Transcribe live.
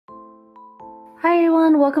Hi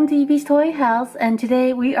everyone, welcome to Evie's Toy House, and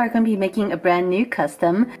today we are going to be making a brand new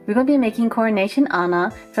custom. We're going to be making Coronation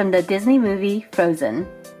Anna from the Disney movie Frozen.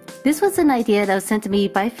 This was an idea that was sent to me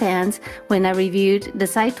by fans when I reviewed the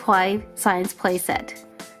Sci-Twi Science playset.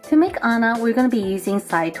 To make Anna, we're going to be using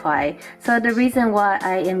Sci-Twi. So the reason why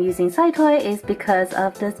I am using Sci-Twi is because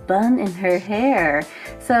of this bun in her hair.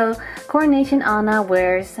 So Coronation Anna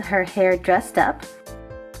wears her hair dressed up.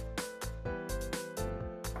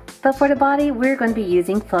 But for the body, we're going to be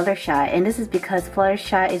using Fluttershy, and this is because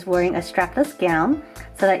Fluttershy is wearing a strapless gown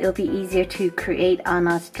so that it'll be easier to create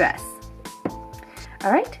Anna's dress.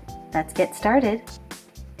 Alright, let's get started.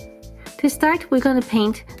 To start, we're going to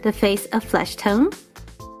paint the face a flesh tone.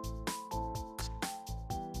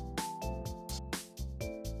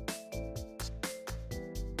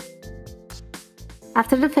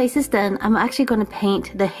 After the face is done, I'm actually going to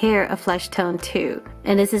paint the hair a flesh tone too.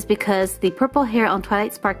 And this is because the purple hair on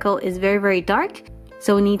Twilight Sparkle is very dark,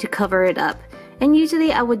 so we need to cover it up. And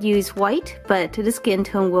usually I would use white, but the skin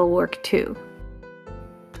tone will work too.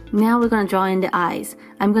 Now we're going to draw in the eyes.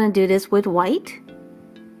 I'm going to do this with white.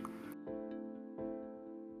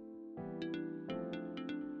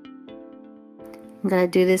 I'm going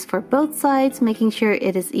to do this for both sides, making sure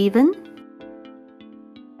it is even.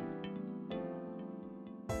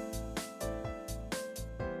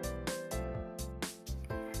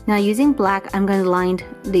 Now using black, I'm going to line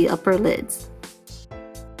the upper lids.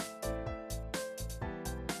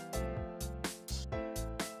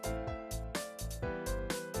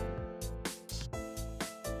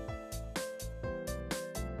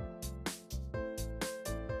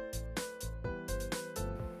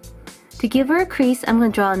 To give her a crease, I'm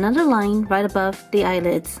going to draw another line right above the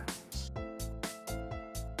eyelids.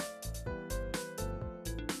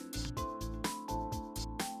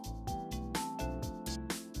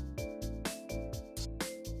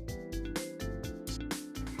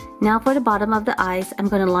 Now for the bottom of the eyes, I'm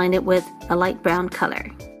going to line it with a light brown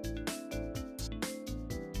color.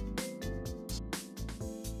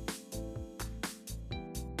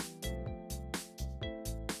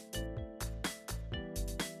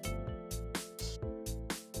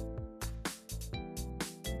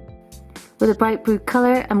 With a bright blue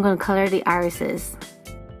color, I'm going to color the irises.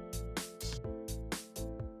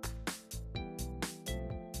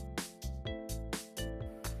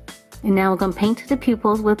 And now we're going to paint the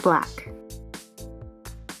pupils with black.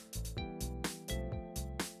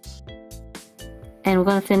 And we're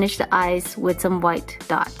going to finish the eyes with some white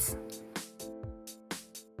dots.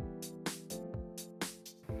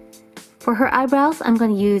 For her eyebrows, I'm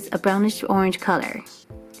going to use a brownish orange color.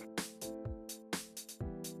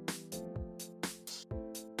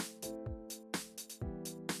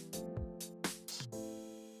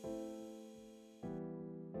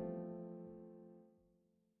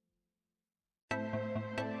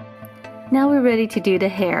 Now we're ready to do the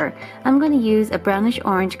hair. I'm going to use a brownish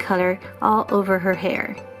orange color all over her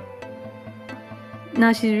hair.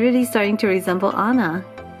 Now she's really starting to resemble Anna.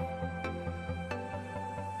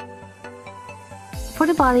 For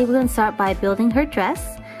the body, we're going to start by building her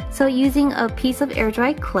dress. So using a piece of air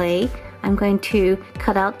dry clay, I'm going to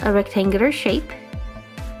cut out a rectangular shape.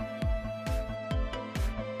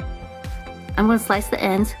 I'm going to slice the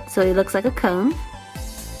ends so it looks like a cone.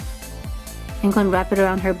 I'm going to wrap it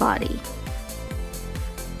around her body.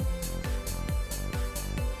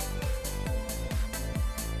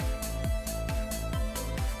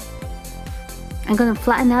 I'm going to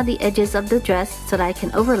flatten out the edges of the dress so that I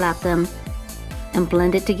can overlap them and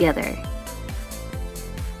blend it together.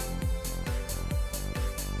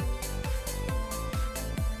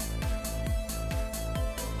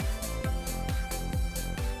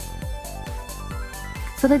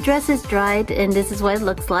 So the dress is dried and this is what it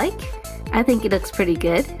looks like. I think it looks pretty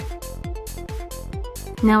good.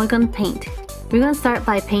 Now we're going to paint. We're going to start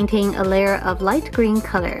by painting a layer of light green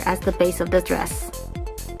color as the base of the dress.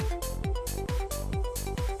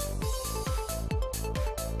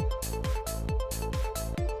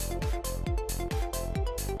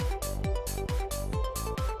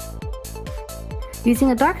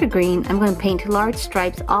 Using a darker green, I'm going to paint large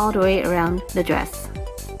stripes all the way around the dress.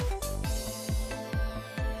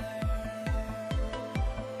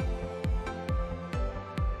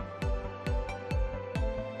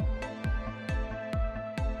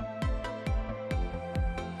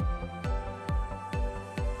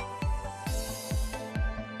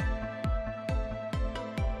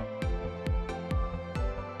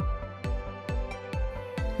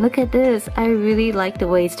 Look at this, I really like the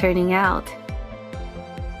way it's turning out.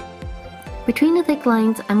 Between the thick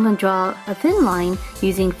lines, I'm going to draw a thin line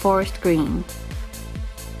using forest green.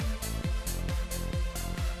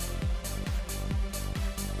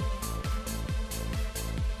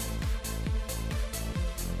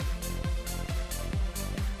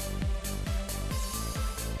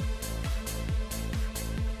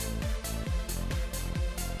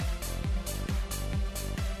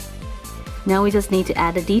 Now we just need to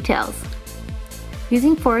add the details.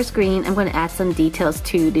 Using forest green, I'm going to add some details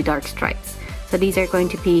to the dark stripes. So these are going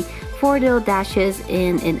to be 4 little dashes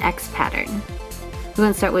in an X pattern. We're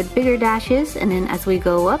going to start with bigger dashes, and then as we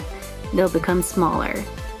go up, they'll become smaller.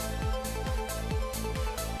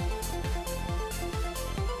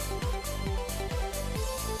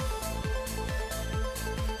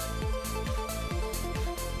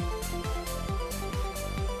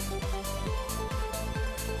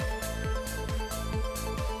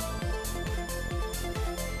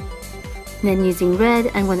 Then using red,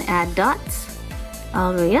 I'm going to add dots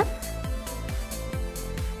all the way up,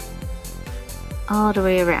 all the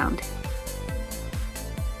way around.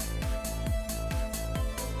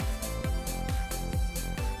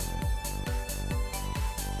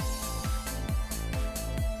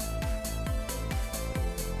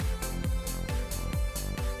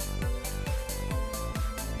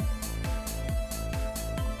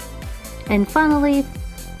 And finally,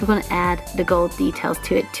 we're going to add the gold details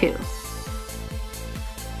to it too.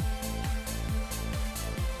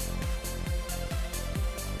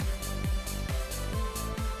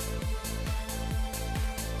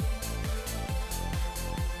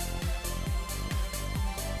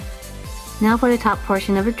 Now for the top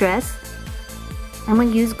portion of the dress, I'm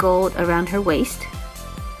going to use gold around her waist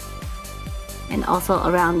and also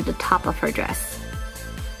around the top of her dress.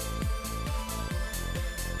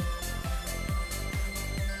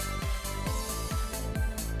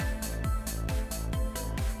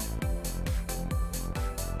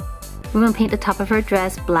 We're going to paint the top of her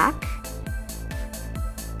dress black.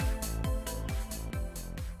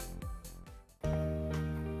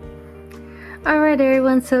 Alright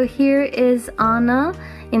everyone, so here is Anna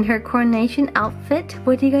in her coronation outfit.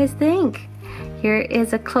 What do you guys think? Here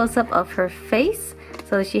is a close-up of her face.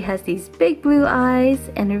 So she has these big blue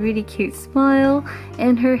eyes and a really cute smile,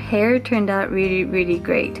 and her hair turned out really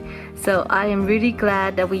great. So I am really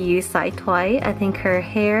glad that we used Sci-Twi. I think her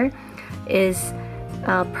hair is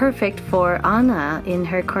perfect for Anna in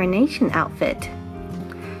her coronation outfit.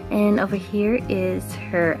 And over here is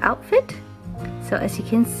her outfit. So as you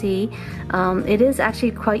can see, it is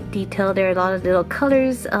actually quite detailed. There are a lot of little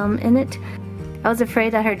colors in it. I was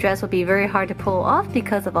afraid that her dress would be very hard to pull off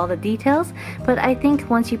because of all the details, but I think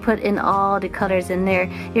once you put in all the colors in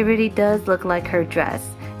there, it really does look like her dress.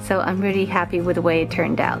 So I'm really happy with the way it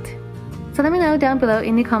turned out. So let me know down below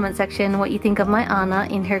in the comment section what you think of my Anna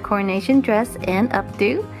in her coronation dress and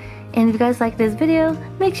updo. And if you guys like this video,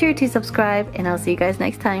 make sure to subscribe, and I'll see you guys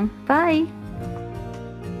next time. Bye!